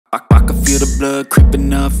I can feel the blood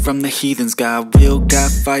creeping up from the heathens. Got will,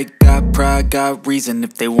 got fight, got pride, got reason.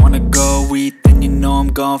 If they wanna go eat, then you know I'm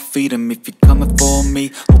gon' feed them. If you're coming for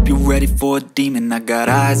me, hope you're ready for a demon. I got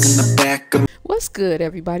eyes in the back of... What's good,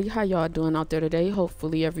 everybody? How y'all doing out there today?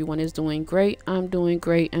 Hopefully everyone is doing great. I'm doing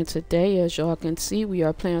great, and today, as y'all can see, we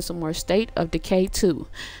are playing some more State of Decay 2.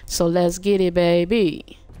 So let's get it,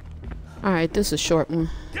 baby. Alright, this is a short one,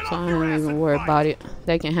 so I don't even worry about it.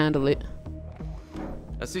 They can handle it.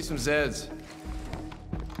 I see some Zeds.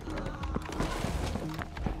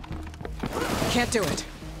 Can't do it.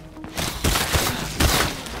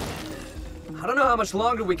 I don't know how much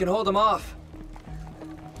longer we can hold them off.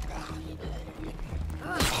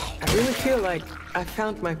 I really feel like I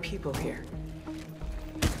found my people here.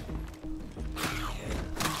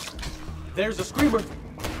 There's a screamer.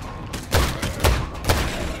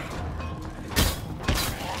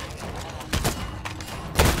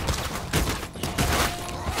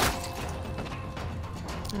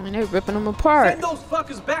 I mean, they're ripping them apart. Send those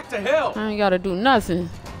fuckers back to hell. I ain't gotta do nothing.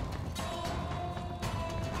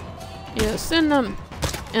 Yeah, send them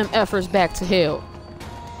efforts back to hell.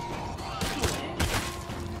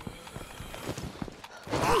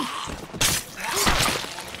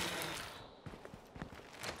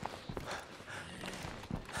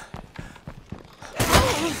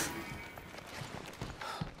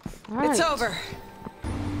 It's over.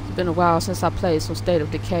 It's been a while since I played some State of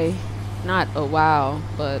Decay. Not a while,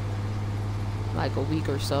 but like a week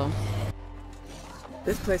or so.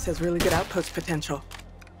 This place has really good outpost potential.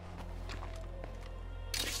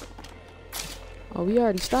 Oh, we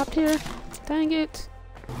already stopped here? Dang it.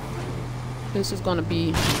 This is gonna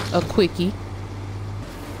be a quickie.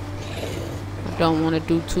 I don't want to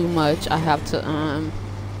do too much. I have to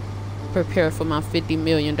prepare for my $50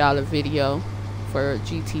 million video for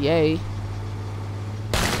GTA.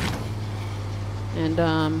 And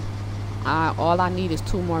all I need is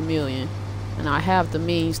 2 more million, and I have the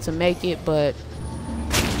means to make it, but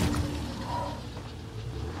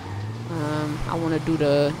I want to do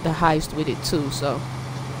the heist with it too, so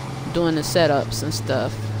doing the setups and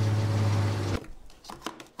stuff.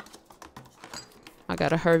 I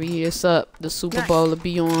gotta hurry this up. The Super Bowl will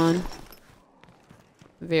be on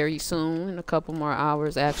very soon, in a couple more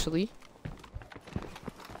hours actually.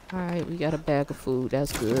 Alright, we got a bag of food,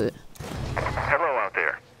 that's good. Hello out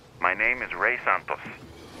there. My name is Ray Santos.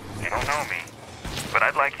 You don't know me, but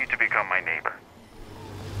I'd like you to become my neighbor.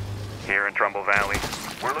 Here in Trumbull Valley,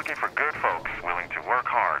 we're looking for good folks willing to work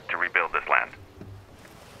hard to rebuild this land.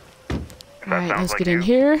 Alright, let's get in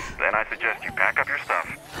here. Then I suggest you pack up your stuff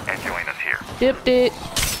and join us here. Dipped it.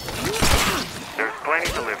 There's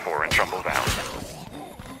plenty to live for in Trumbull Valley.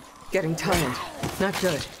 Getting tired. Not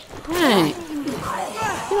good. Dang.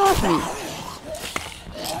 Get off me.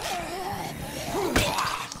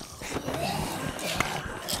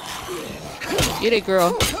 Get it,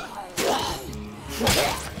 girl.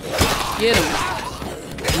 Get him.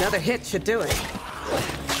 Another hit should do it.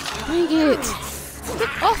 Dang it.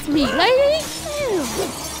 Get off me, lady.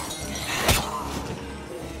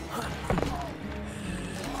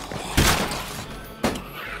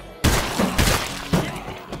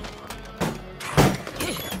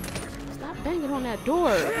 Stop banging on that door.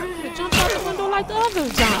 I'm gonna jump out the window like the other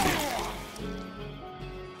time.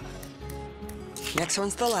 Next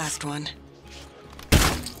one's the last one.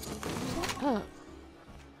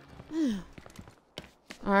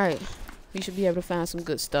 Alright, we should be able to find some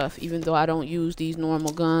good stuff. Even though I don't use these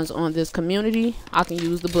normal guns on this community, I can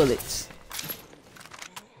use the bullets.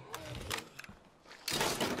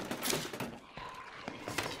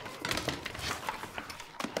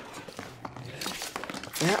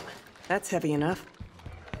 Yeah, that's heavy enough.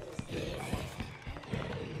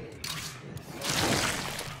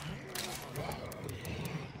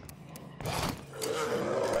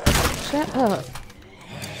 Shut up.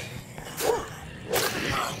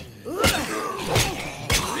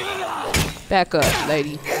 Back up,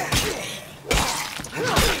 lady.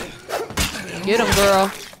 Get him,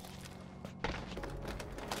 girl.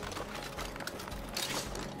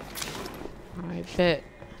 Alright, bet.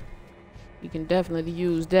 You can definitely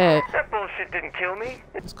use that. That bullshit didn't kill me.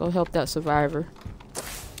 Let's go help that survivor.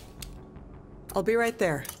 I'll be right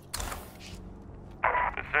there.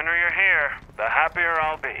 The sooner you're here, the happier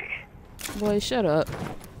I'll be. Boy, shut up.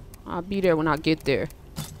 I'll be there when I get there.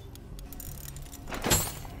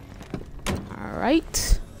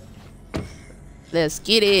 Alright. Let's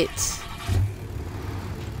get it.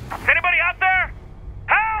 Anybody out there?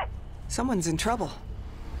 Help! Someone's in trouble.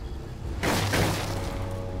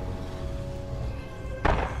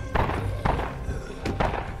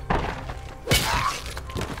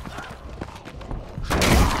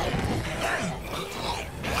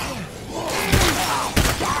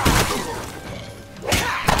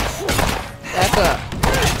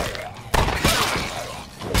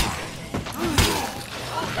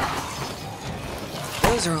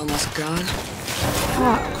 Everything's gone.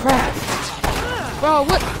 Oh, crap. Bro,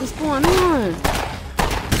 what is going on?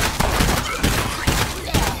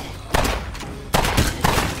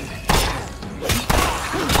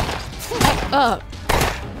 Back up.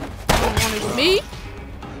 You wanted me?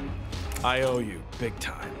 I owe you big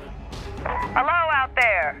time. Hello out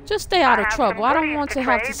there. Just stay out of have trouble. some I don't goodies want to to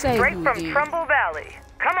have to trade save straight you from again. Trumbull Valley.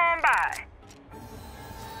 Come on by.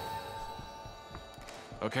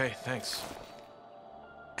 Okay, thanks.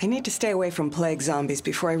 I need to stay away from plague zombies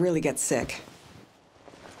before I really get sick.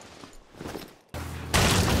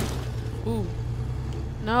 Ooh.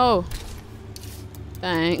 No.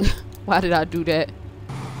 Dang. Why did I do that?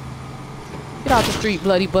 Get out the street,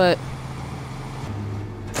 bloody butt.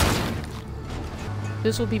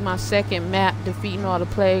 This will be my second map, defeating all the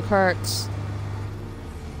plague hearts.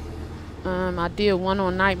 I did one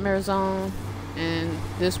on Nightmare Zone, and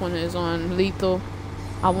this one is on Lethal.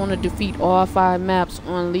 I want to defeat all 5 maps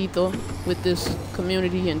on Lethal with this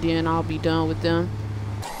community, and then I'll be done with them.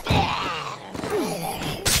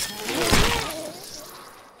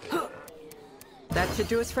 That should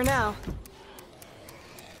do us for now.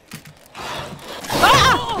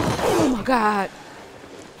 Ah! Oh my god.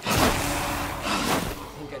 I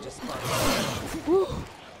think I just spotted. Whew.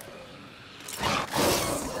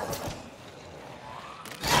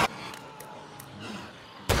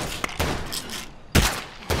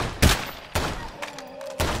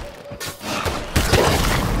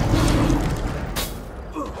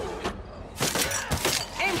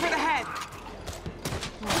 Aim for the head.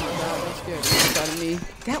 Oh my god, that scared the shit out of me.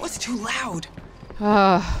 That was too loud.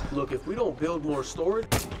 Ah, Look, if we don't build more storage...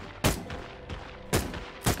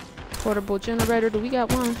 portable generator. Do we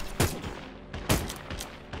got one?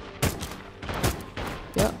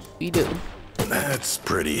 Yep, we do. That's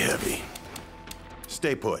pretty heavy.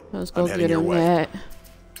 Stay put. Let's I'm go heading get your him way. that.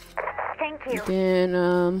 Thank you.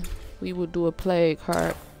 Then we will do a plague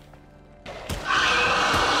heart.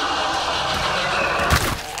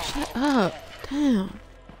 Shut up. Damn.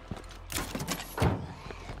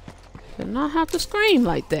 Did not have to scream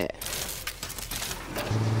like that.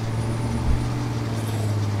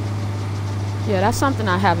 Yeah, that's something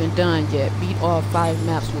I haven't done yet. Beat all 5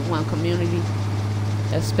 maps with one community.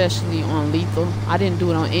 Especially on Lethal. I didn't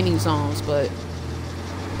do it on any zones, but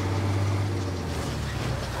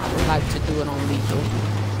I would like to do it on Lethal.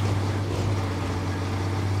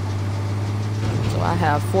 So I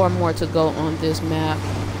have 4 more to go on this map.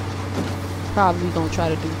 Probably gonna try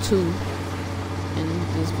to do 2 in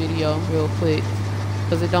this video real quick,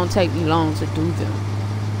 because it don't take me long to do them.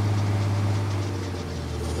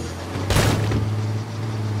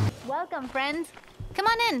 Welcome, friends. Come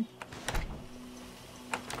on in.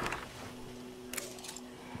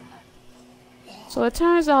 So it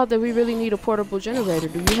turns out that we really need a portable generator.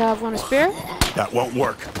 Do you have one to spare? That won't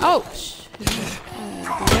work. Oh,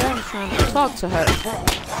 yeah, I'm trying to talk to her.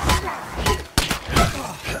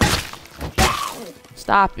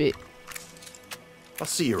 Stop it. I'll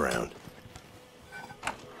see you around.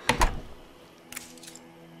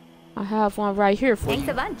 I have one right here for Thanks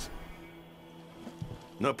you. a bunch.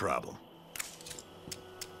 No problem.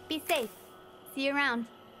 Be safe. See you around.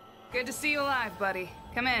 Good to see you alive, buddy.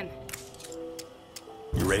 Come in.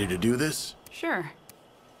 You ready to do this? Sure.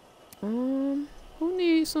 Who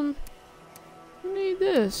needs some? Who need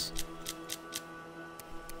this?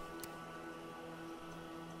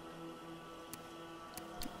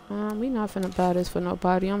 We not finna buy this for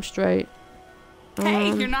nobody. I'm straight.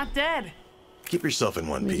 Hey, you're not dead. Keep yourself in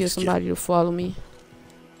one Let me get piece, kid. somebody to follow me.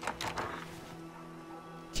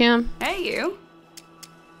 Kim? Hey, you.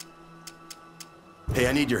 Hey,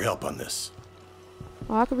 I need your help on this.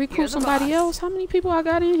 Oh, I could recruit You're the somebody boss. else. How many people I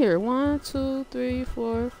got in here? 1, 2, 3,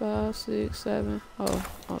 4, 5, 6, 7. Oh,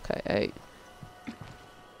 okay, 8.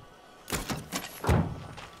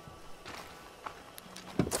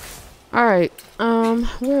 Alright,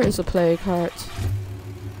 where is the plague heart?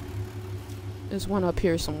 There's one up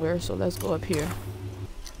here somewhere, so let's go up here.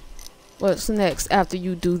 What's next after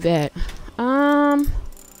you do that?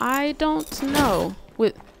 I don't know.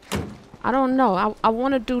 I don't know. I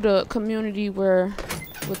want to do the community where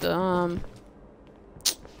with the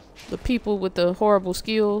people with the horrible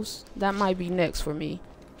skills. That might be next for me.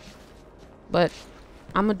 But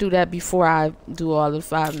I'm gonna do that before I do all the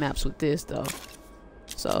 5 maps with this though.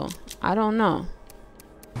 So I don't know.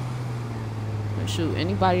 But shoot,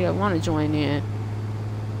 anybody that want to join in,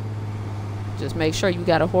 just make sure you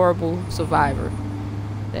got a horrible survivor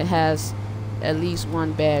that has at least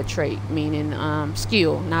one bad trait, meaning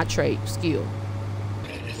skill, not trait, skill.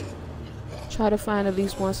 Try to find at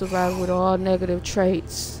least one survivor with all negative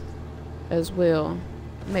traits as well.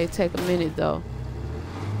 It may take a minute though.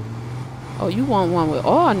 Oh, you want one with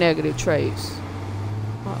all negative traits.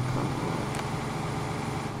 Oh, come on.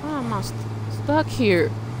 Why am I stuck here?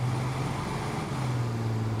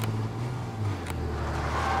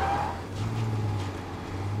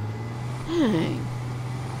 Dang.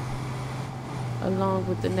 Along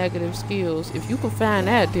with the negative skills. If you can find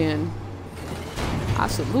that, then I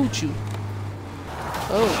salute you.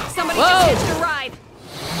 Oh. Somebody Whoa. just hitched a ride.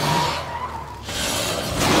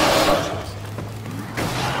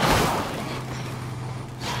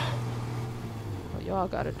 Oh, y'all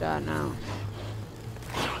gotta die now.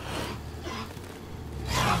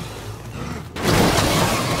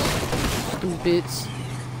 Stupids.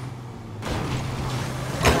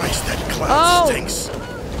 Christ, that cloud stinks.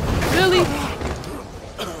 Really?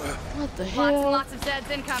 What the hell? Lots and lots of Zeds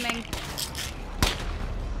incoming.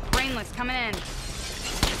 Brainless coming in.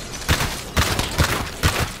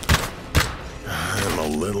 I'm a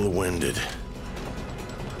little winded.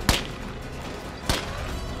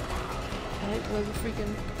 Right, where's the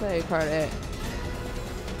freaking play card at?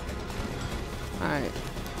 Alright.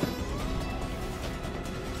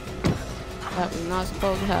 That was not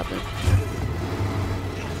supposed to happen.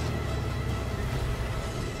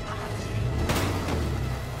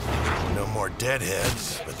 No more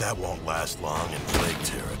deadheads, but that won't last long in plague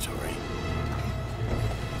territory.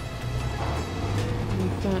 You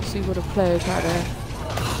can't see where the player card at.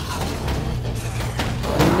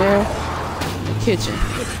 In there. In the kitchen.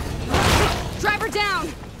 Driver down!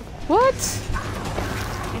 What?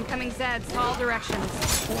 Incoming Zeds, all directions.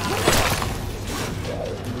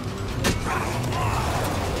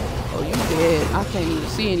 Oh, you dead. I can't even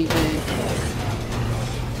see anything.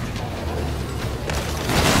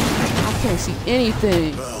 I can't see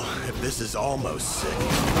anything. Well, if this is almost sick,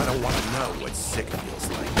 I don't want to know what sick feels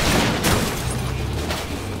like.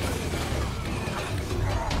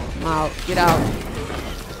 I'm out. Get out.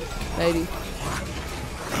 Lady.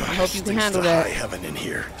 I hope you can handle that. High heaven in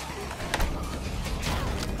here.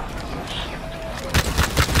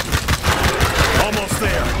 Almost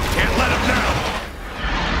there. Can't let him down.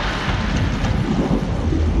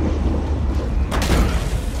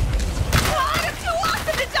 God, I'm too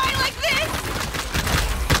awesome to die like this!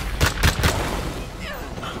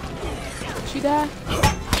 She died?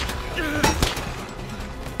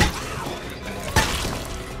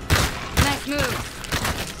 Nice move.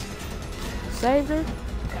 Saved her?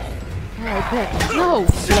 Alright, back. No!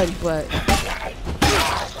 Bloody butt.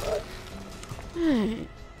 Dang.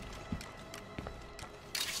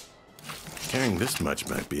 Carrying this much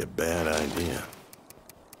might be a bad idea.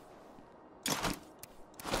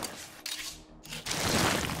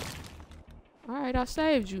 Alright, I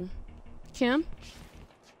saved you. Kim?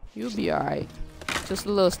 You'll be alright. Just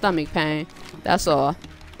a little stomach pain. That's all.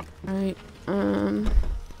 Alright, I'm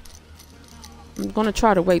gonna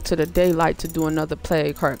try to wait till the daylight to do another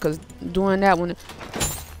plague card, because doing that one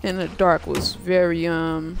in the dark was very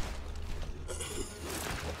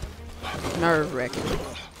nerve-wracking.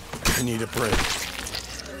 I need a break.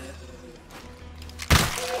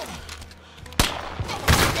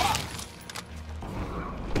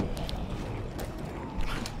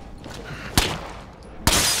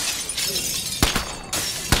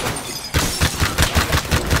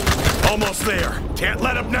 Almost there. Can't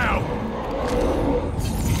let him now.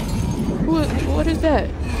 What is that?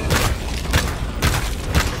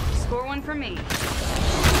 Score one for me.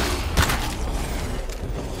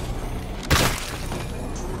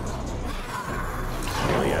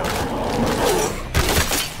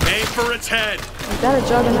 Aim for its head. Is that a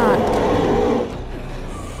juggernaut?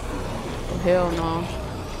 Oh, hell no.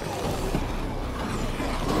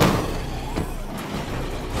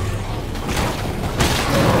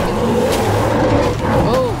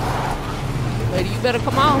 Oh. Lady, you better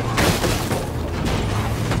come on.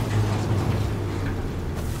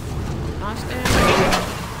 Not stand there.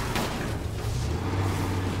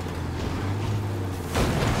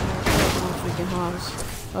 My freaking house.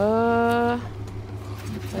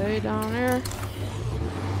 Stay down there.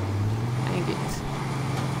 Dang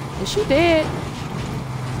it. Is she dead?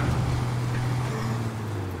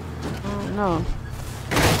 Oh no.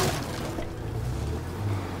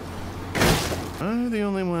 I'm the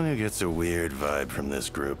only one who gets a weird vibe from this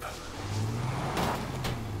group.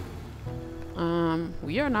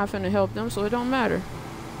 We are not finna help them, so it don't matter.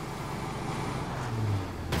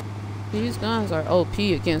 These guns are OP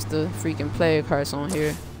against the freaking plague hearts on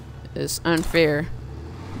here. It's unfair,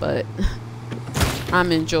 but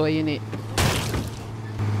I'm enjoying it.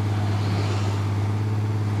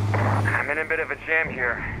 I'm in a bit of a jam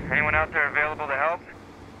here. Anyone out there available to help?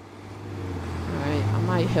 Alright, I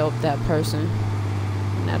might help that person.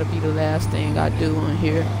 And that'll be the last thing I do on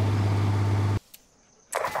here.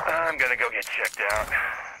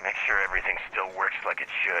 Make sure everything still works like it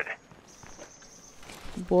should.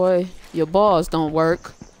 Boy, your balls don't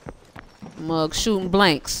work. Mug shooting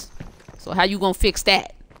blanks. So how you gonna fix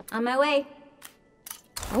that? On my way.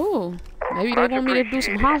 Oh, maybe they want me to do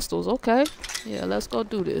some hostiles. Okay. Yeah, let's go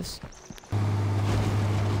do this.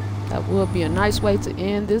 That would be a nice way to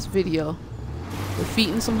end this video.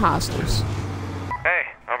 Defeating some hostiles. Hey,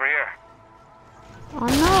 over here. I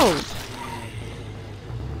know.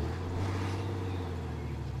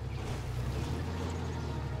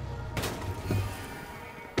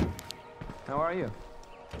 How are you?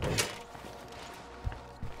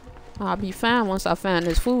 I'll be fine once I find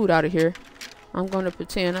this food out of here. I'm gonna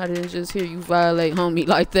pretend I didn't just hear you violate homie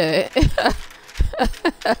like that.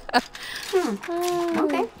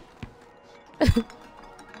 Okay.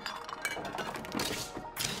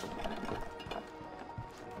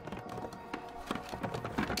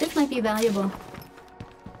 This might be valuable.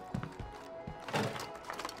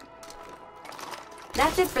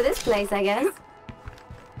 That's it for this place, I guess.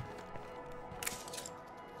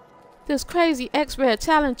 This crazy X-Red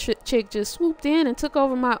talent chick just swooped in and took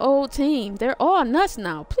over my old team. They're all nuts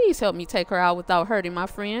now. Please help me take her out without hurting my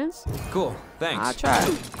friends. Cool, thanks. I'll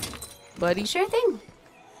try, buddy. Sure thing.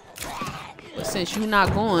 But since you're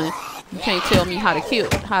not going, you can't tell me how to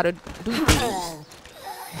do things.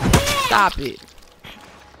 Stop it.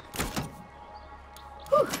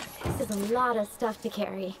 Whew, this is a lot of stuff to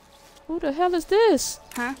carry. Who the hell is this?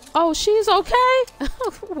 Huh? Oh, she's okay?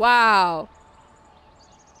 Wow.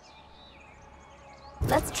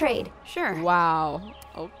 Let's trade. Sure. Wow.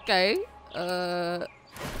 Okay.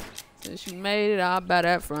 Since you made it, I'll buy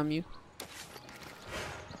that from you.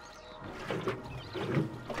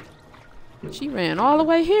 She ran all the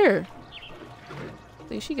way here. I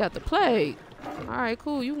think she got the plague. Alright,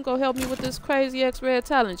 cool. You can go help me with this crazy X-Red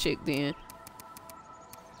talent chick then.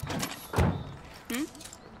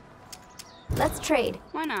 Let's trade.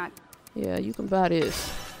 Why not? Yeah, you can buy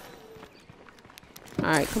this.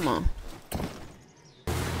 Alright, come on.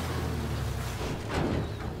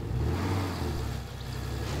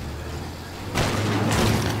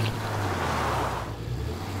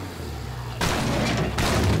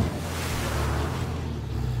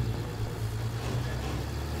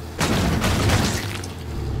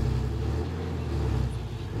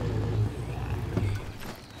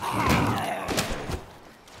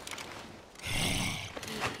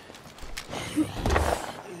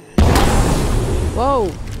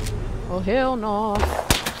 Whoa. Oh, hell no.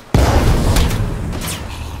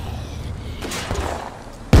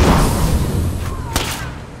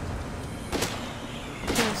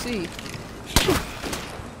 Can't see.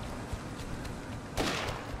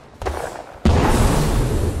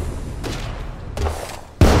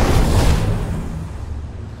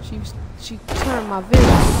 She turned my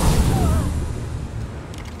vision.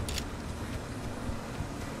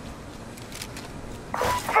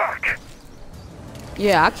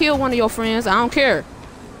 Yeah, I killed one of your friends. I don't care.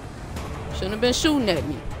 Shouldn't have been shooting at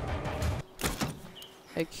me.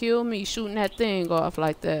 They killed me shooting that thing off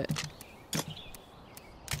like that.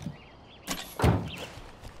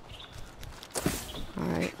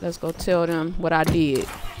 Alright, let's go tell them what I did.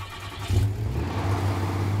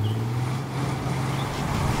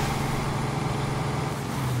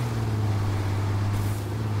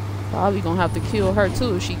 Probably gonna have to kill her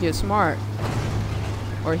too if she gets smart.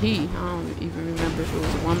 Or he. I don't even remember if it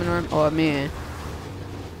was a woman or a man.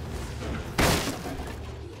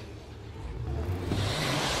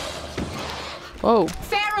 Whoa.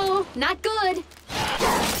 Feral, not good.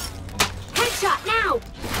 Headshot now.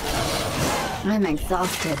 I'm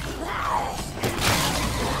exhausted.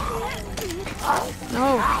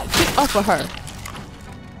 No, get off of her.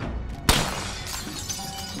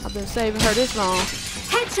 I've been saving her this long.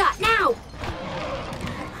 Headshot now.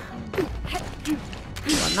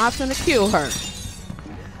 I'm not gonna kill her.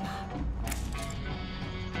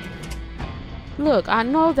 Look, I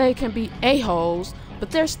know they can be a-holes,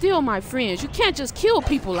 but they're still my friends. You can't just kill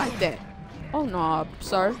people like that. Oh no,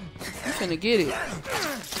 sir. You finna get it.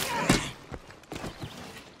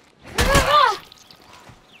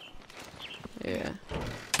 Yeah.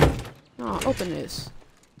 No, open this.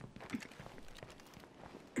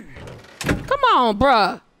 Come on,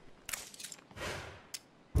 bruh.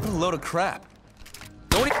 What a load of crap.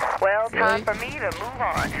 Well, time for me to move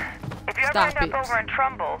on. If you ever end up over in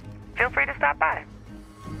Trumbull, feel free to stop by.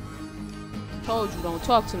 Told you don't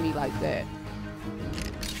talk to me like that.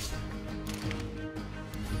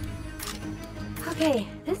 Okay,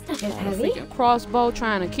 this stuff is heavy. Freaking crossbow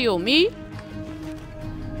trying to kill me.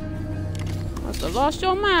 Must have lost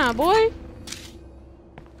your mind, boy.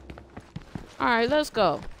 Alright, let's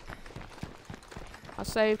go. I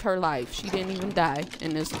saved her life. She didn't even die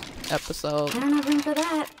in this episode. Nothing for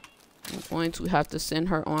that. I'm going to have to send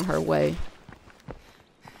her on her way.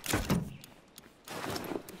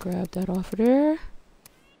 Grab that off of there.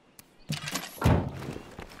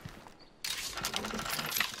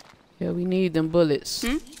 Yeah, we need them bullets.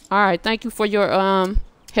 Alright, thank you for your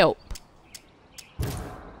help.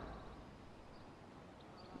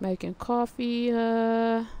 Making coffee.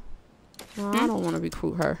 No, I don't want to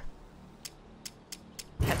recruit her.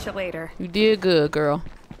 Catch you later. You did good, girl.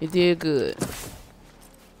 You did good.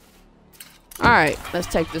 Alright, let's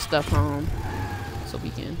take this stuff home so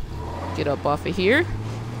we can get up off of here.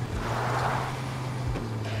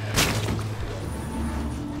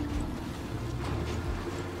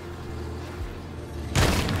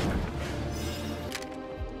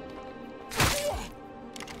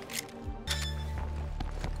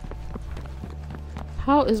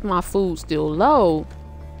 How is my food still low?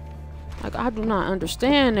 Like, I do not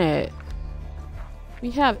understand that.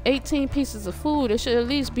 We have 18 pieces of food. It should at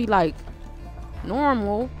least be like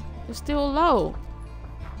normal. It's still low.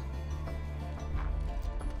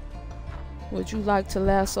 Would you like to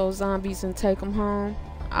lasso zombies and take them home?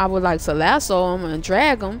 I would like to lasso them and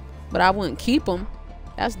drag them, but I wouldn't keep them.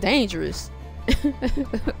 That's dangerous.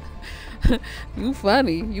 You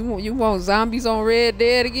funny. You want zombies on Red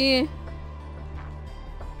Dead again?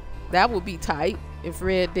 That would be tight if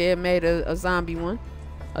Red Dead made a zombie one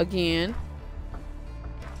again.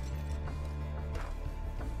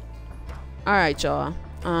 Alright, y'all.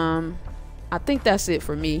 I think that's it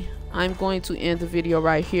for me. I'm going to end the video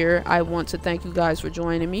right here. I want to thank you guys for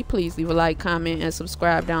joining me. Please leave a like, comment, and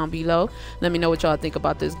subscribe down below. Let me know what y'all think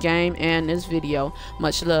about this game and this video.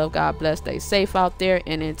 Much love. God bless. Stay safe out there.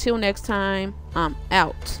 And until next time, I'm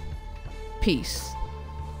out. Peace.